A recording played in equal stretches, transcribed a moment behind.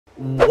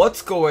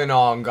What's going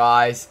on,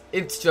 guys?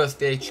 It's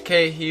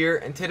JustHK here,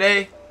 and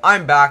today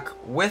I'm back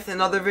with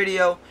another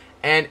video,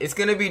 and it's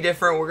going to be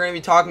different. We're going to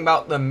be talking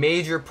about the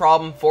major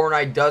problem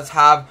Fortnite does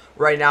have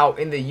right now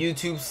in the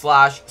YouTube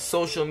 /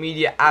 social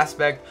media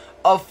aspect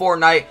of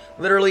Fortnite.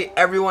 Literally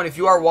everyone, if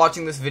you are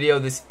watching this video,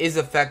 this is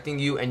affecting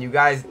you, and you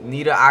guys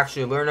need to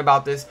actually learn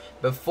about this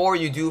before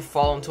you do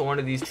fall into one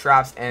of these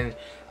traps and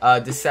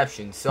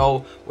deception.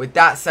 So with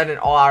that said and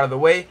all out of the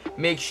way,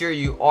 make sure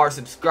you are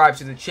subscribed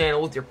to the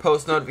channel with your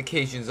post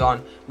notifications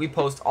on. We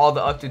post all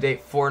the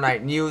up-to-date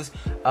Fortnite news.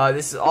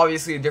 This is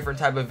obviously a different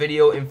type of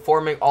video,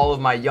 informing all of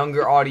my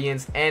younger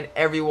audience and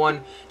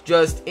everyone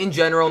just in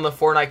general in the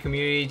Fortnite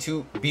community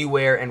to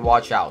beware and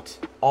watch out.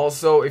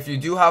 Also, if you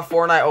do have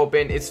Fortnite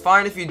open, it's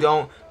fine if you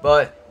don't,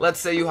 but let's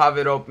say you have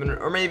it open,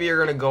 or maybe you're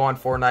gonna go on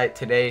Fortnite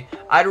today.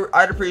 I'd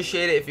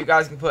appreciate it if you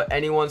guys can put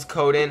anyone's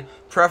code in,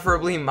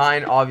 preferably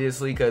mine,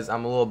 obviously, because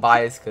I'm a little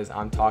biased because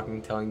I'm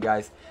telling you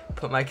guys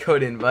put my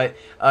code in. But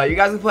you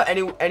guys can put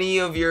any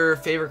of your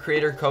favorite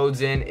creator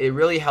codes in. It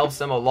really helps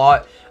them a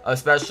lot,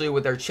 especially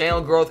with their channel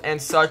growth and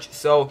such.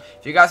 So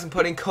if you guys can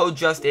put in code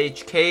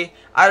JustHK,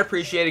 I'd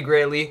appreciate it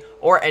greatly,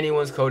 or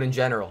anyone's code in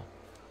general.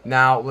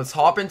 Now, let's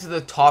hop into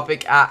the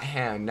topic at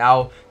hand.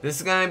 Now, this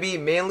is going to be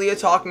mainly a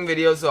talking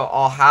video, so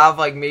I'll have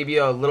like maybe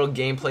a little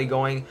gameplay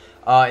going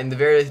in the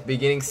very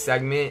beginning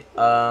segment.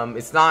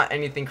 It's not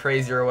anything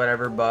crazy or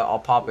whatever, but I'll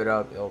pop it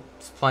up.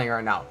 It's playing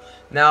right now.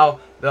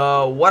 Now,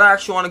 what I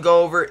actually want to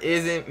go over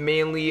isn't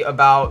mainly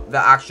about the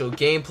actual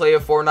gameplay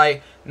of Fortnite,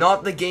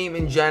 not the game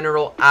in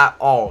general at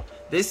all.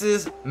 This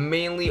is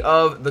mainly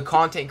of the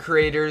content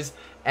creators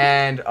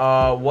and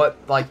what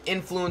like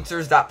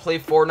influencers that play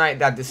Fortnite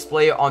that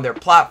display it on their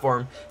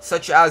platform,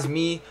 such as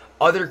me,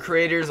 other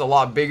creators a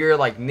lot bigger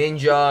like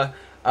Ninja,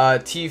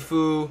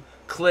 Tfue,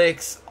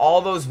 Clicks, all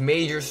those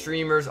major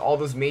streamers, all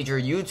those major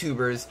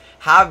YouTubers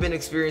have been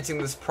experiencing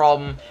this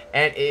problem,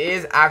 and it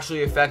is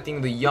actually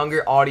affecting the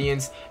younger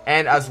audience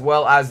and as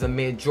well as the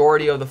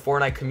majority of the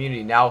Fortnite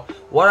community. Now,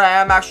 what I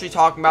am actually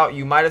talking about,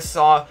 you might have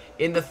saw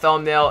in the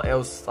thumbnail, it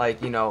was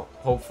like, you know,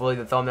 hopefully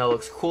the thumbnail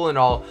looks cool and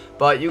all,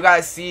 but you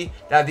guys see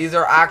that these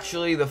are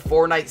actually the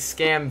Fortnite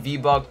scam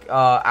V-Buck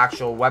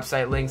actual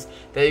website links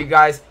that you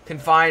guys can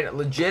find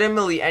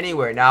legitimately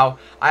anywhere. Now,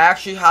 I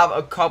actually have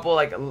a couple,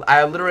 like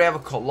I literally have a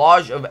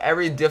collage of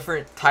every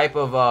different type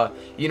of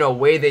you know,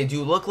 way they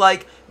do look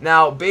like.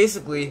 Now,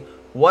 basically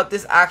what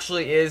this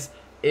actually is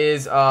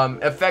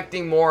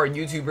affecting more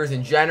YouTubers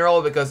in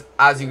general, because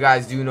as you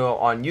guys do know,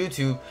 on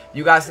YouTube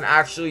you guys can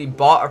actually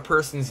bot a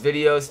person's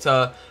videos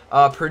to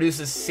produce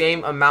the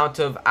same amount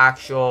of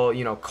actual,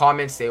 you know,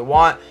 comments they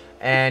want,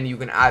 and you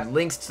can add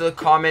links to the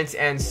comments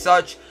and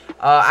such.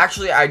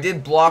 Actually, I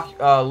did block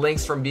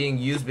links from being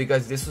used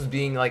because this was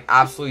being like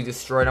absolutely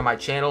destroyed on my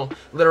channel.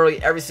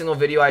 Literally every single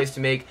video I used to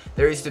make,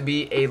 there used to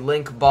be a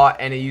link bot,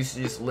 and it used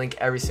to just link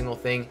every single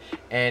thing,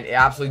 and it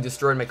absolutely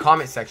destroyed my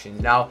comment section.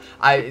 Now,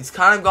 it's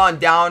kind of gone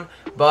down,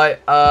 but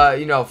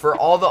you know, for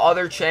all the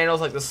other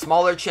channels, like the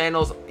smaller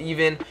channels,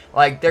 even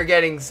like they're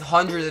getting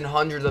hundreds and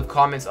hundreds of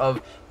comments of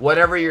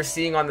whatever you're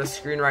seeing on the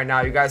screen right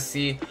now. You guys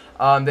see,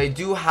 they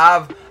do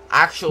have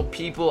actual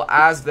people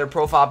as their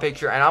profile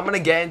picture, and I'm gonna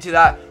get into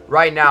that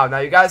right now. Now,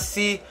 you guys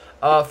see,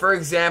 for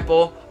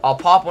example, I'll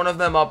pop one of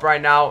them up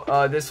right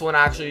now. This one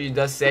actually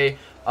does say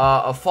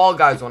a Fall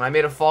Guys one. I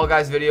made a Fall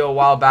Guys video a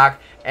while back,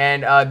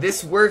 and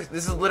this works.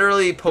 This is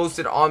literally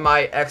posted on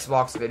my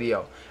Xbox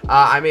video.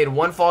 I made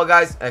one Fall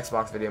Guys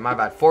Xbox video, my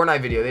bad,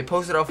 Fortnite video. They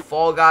posted a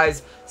Fall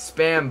Guys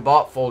spam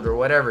bot folder,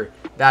 whatever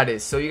that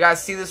is. So you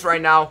guys see this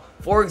right now.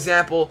 For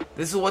example,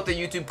 this is what the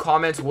YouTube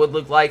comments would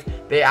look like.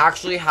 They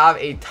actually have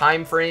a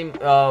time frame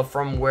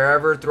from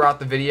wherever throughout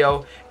the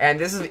video, and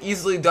this is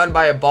easily done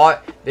by a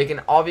bot. They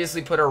can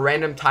obviously put a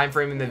random time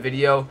frame in the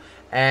video,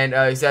 and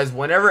it says,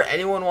 whenever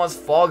anyone wants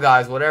Fall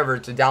Guys, whatever,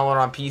 to download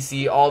on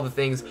PC, all the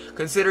things,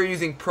 consider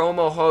using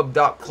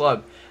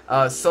promohub.club.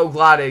 So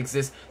glad it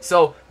exists.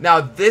 So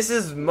now this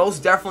is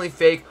most definitely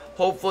fake.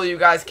 Hopefully you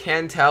guys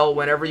can tell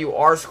whenever you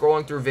are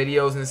scrolling through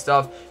videos and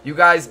stuff. You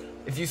guys,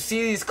 if you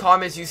see these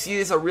comments, you see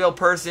this a real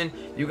person,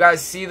 you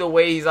guys see the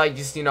way he's like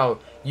just, you know,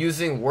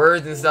 using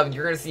words and stuff,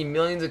 you're gonna see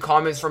millions of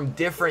comments from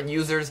different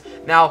users.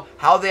 Now,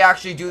 how they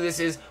actually do this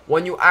is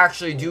when you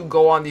actually do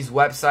go on these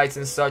websites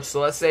and such.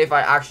 So let's say if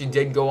I actually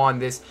did go on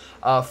this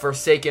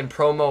forsaken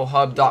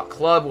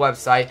promohub.club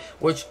website,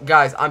 which,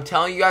 guys, I'm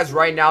telling you guys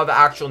right now the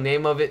actual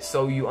name of it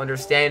so you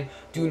understand.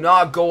 Do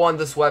not go on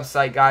this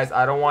website, guys.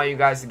 I don't want you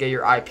guys to get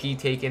your IP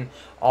taken,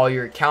 all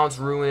your accounts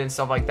ruined and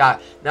stuff like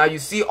that. Now, you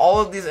see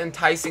all of these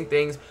enticing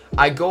things.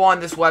 I go on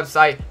this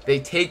website, they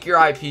take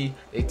your IP,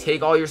 they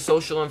take all your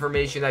social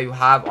information that you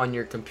have on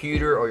your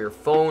computer or your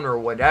phone or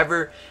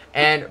whatever,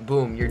 and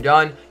boom, you're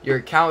done. Your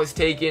account is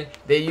taken.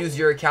 They use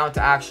your account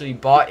to actually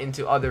bot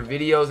into other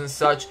videos and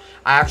such.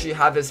 I actually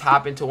had this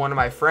happen to one of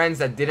my friends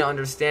that didn't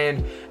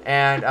understand,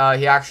 and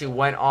he actually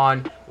went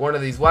on one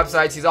of these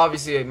websites. He's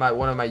obviously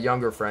one of my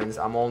younger friends.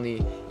 I'm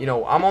only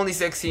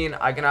 16.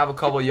 I can have a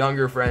couple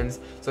younger friends.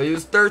 So he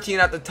was 13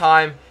 at the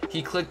time.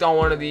 he clicked on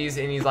one of these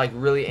and he's like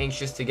really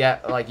anxious to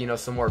get like, you know,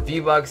 some more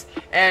V-Bucks,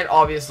 and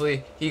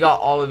obviously he got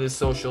all of his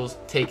socials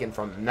taken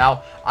from him.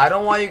 Now, I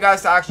don't want you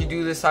guys to actually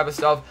do this type of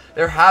stuff.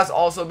 There has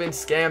also been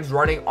scams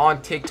running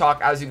on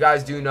TikTok, as you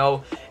guys do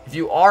know. If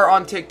you are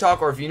on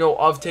TikTok, or if you know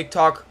of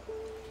TikTok,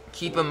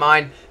 keep in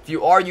mind, if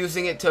you are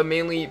using it to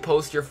mainly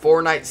post your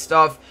Fortnite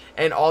stuff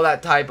and all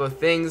that type of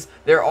things,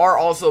 there are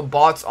also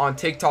bots on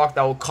TikTok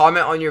that will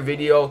comment on your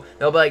video.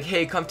 They'll be like,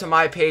 hey, come to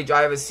my page,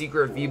 I have a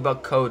secret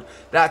V-Buck code,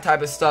 that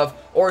type of stuff,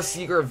 or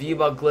secret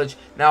V-Buck glitch.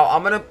 Now,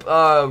 I'm going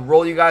to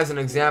roll you guys an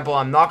example.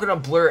 I'm not going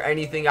to blur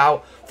anything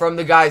out from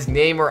the guy's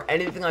name or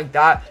anything like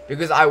that,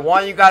 because I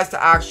want you guys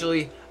to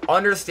actually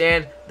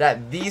understand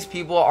that these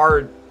people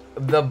are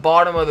the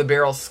bottom of the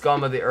barrel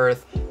scum of the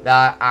earth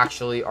that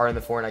actually are in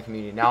the Fortnite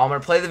community. Now I'm going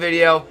to play the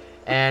video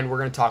and we're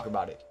going to talk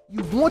about it.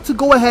 You want to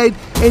go ahead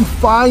and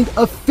find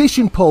a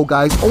fishing pole,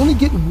 guys. Only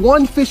get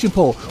one fishing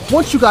pole.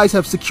 Once you guys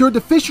have secured the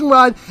fishing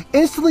rod,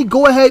 instantly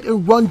go ahead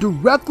and run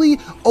directly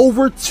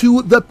over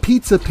to the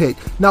pizza pit.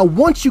 Now,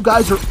 once you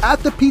guys are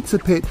at the pizza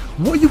pit,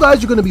 what you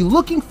guys are going to be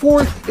looking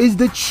for is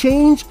the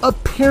change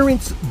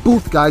appearance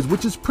booth, guys,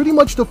 which is pretty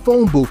much the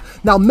phone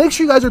booth. Now, make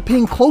sure you guys are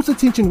paying close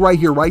attention right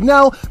here, right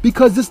now,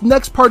 because this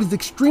next part is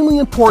extremely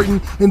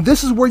important, and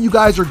this is where you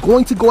guys are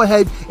going to go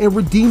ahead and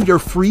redeem your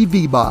free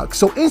V-Bucks.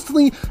 So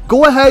instantly,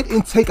 go ahead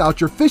and take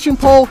out your fishing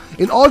pole,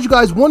 and all you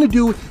guys want to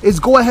do is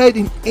go ahead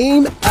and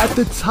aim at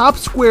the top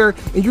square,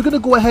 and you're going to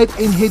go ahead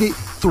and hit it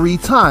 3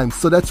 times.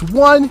 So that's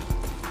 1,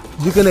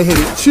 you're going to hit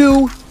it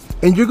 2,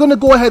 and you're going to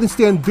go ahead and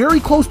stand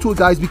very close to it,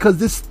 guys, because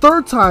this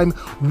 3rd time,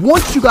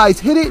 once you guys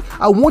hit it,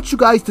 I want you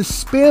guys to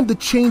spam the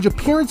change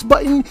appearance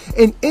button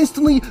and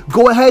instantly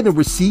go ahead and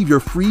receive your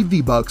free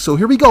V-Bucks. So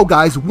here we go,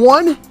 guys.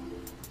 1,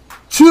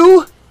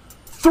 2,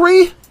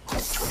 3.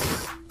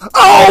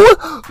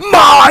 Oh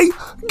my!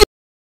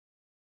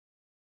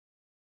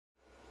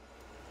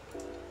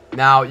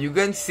 Now, you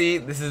can see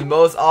this is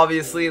most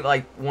obviously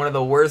like one of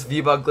the worst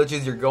V-Buck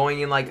glitches. You're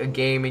going in like a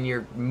game and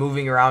you're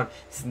moving around.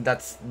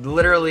 That's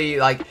literally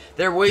like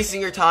they're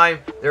wasting your time.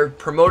 They're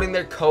promoting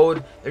their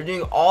code. They're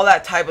doing all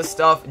that type of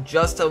stuff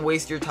just to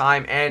waste your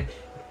time and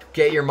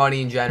get your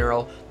money in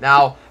general.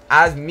 Now,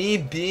 as me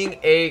being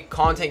a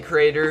content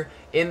creator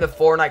in the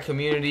Fortnite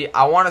community,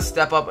 I want to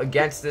step up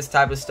against this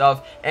type of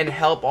stuff and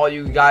help all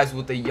you guys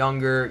with the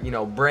younger, you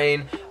know,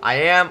 brain. I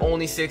am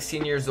only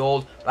 16 years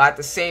old, but at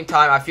the same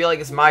time, I feel like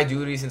it's my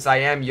duty, since I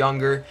am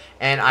younger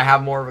and I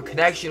have more of a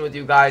connection with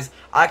you guys.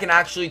 I can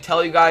actually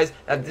tell you guys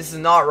that this is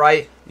not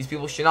right. These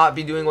people should not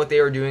be doing what they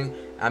are doing.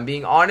 I'm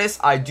being honest,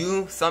 I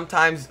do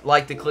sometimes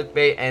like to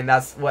clickbait, and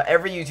that's what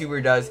every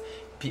YouTuber does.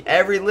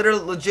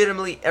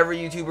 Legitimately every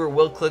YouTuber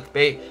will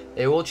clickbait.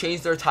 They will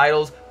change their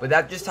titles, but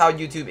that's just how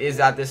YouTube is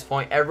at this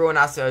point. Everyone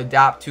has to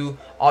adapt to,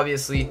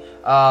 obviously,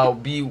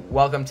 be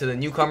welcome to the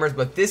newcomers.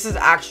 But this is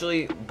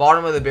actually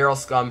bottom of the barrel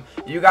scum.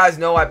 You guys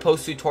know I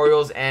post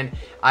tutorials, and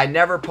I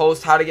never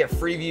post how to get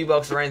free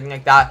V-Bucks or anything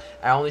like that.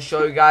 I only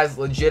show you guys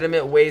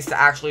legitimate ways to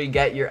actually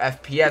get your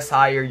FPS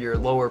higher, your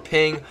lower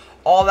ping,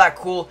 all that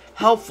cool,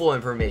 helpful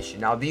information.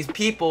 Now, these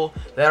people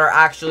that are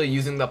actually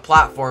using the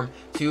platform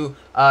to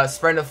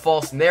spread a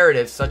false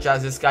narrative, such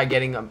as this guy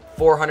getting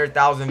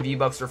 400,000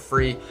 V-Bucks for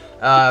free,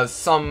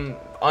 some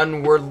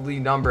unworldly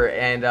number,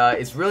 and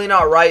it's really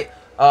not right.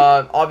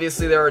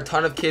 Obviously, there are a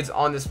ton of kids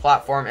on this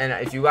platform, and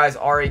if you guys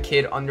are a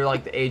kid under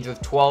like the age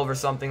of 12 or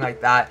something like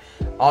that,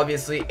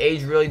 obviously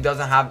age really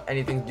doesn't have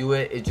anything to do with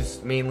it. It's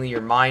just mainly your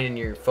mind and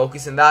your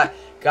focus in that.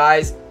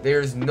 Guys,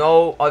 there's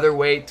no other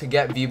way to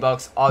get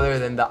V-Bucks other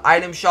than the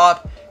item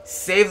shop,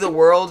 Save the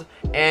World,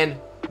 and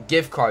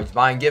gift cards,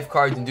 buying gift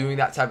cards and doing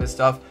that type of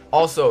stuff.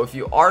 Also, if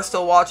you are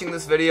still watching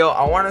this video,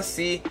 I want to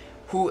see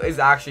who is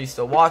actually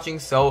still watching,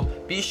 so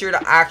be sure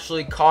to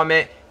actually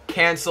comment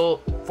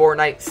cancel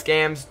Fortnite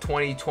scams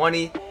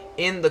 2020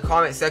 in the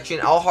comment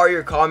section. I'll heart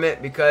your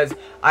comment because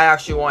I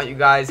actually want you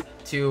guys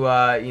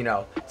to you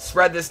know,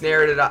 spread this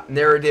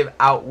narrative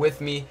out with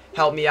me,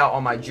 help me out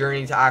on my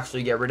journey to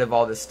actually get rid of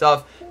all this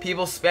stuff.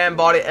 People spam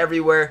bot it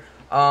everywhere,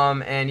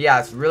 and yeah,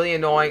 it's really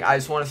annoying. I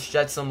just want to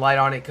shed some light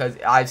on it because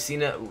I've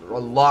seen it a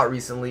lot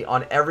recently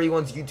on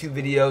everyone's YouTube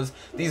videos.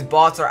 These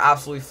bots are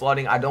absolutely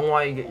flooding. I don't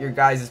want you to get your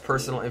guys'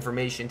 personal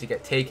information to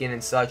get taken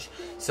and such.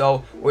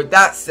 So with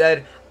that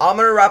said, I'm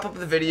going to wrap up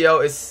the video.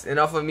 It's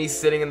enough of me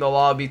sitting in the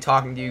lobby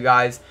talking to you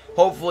guys.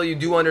 Hopefully you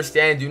do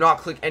understand. Do not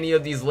click any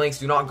of these links.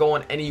 Do not go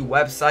on any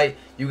website.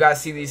 You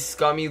guys see these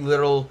scummy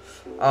little,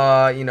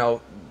 you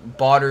know,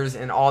 botters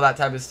and all that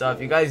type of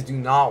stuff. You guys do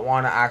not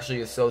want to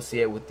actually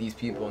associate with these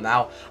people.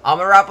 Now, I'm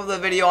going to wrap up the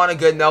video on a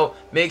good note.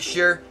 Make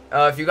sure,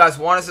 if you guys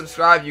want to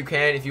subscribe, you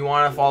can. If you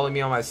want to follow me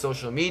on my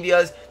social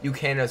medias, you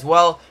can as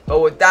well.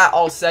 But with that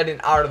all said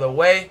and out of the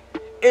way,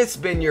 it's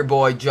been your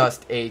boy,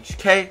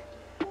 JustHK.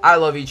 I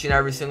love each and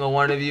every single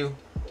one of you,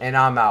 and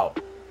I'm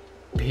out.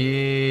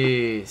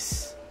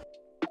 Peace.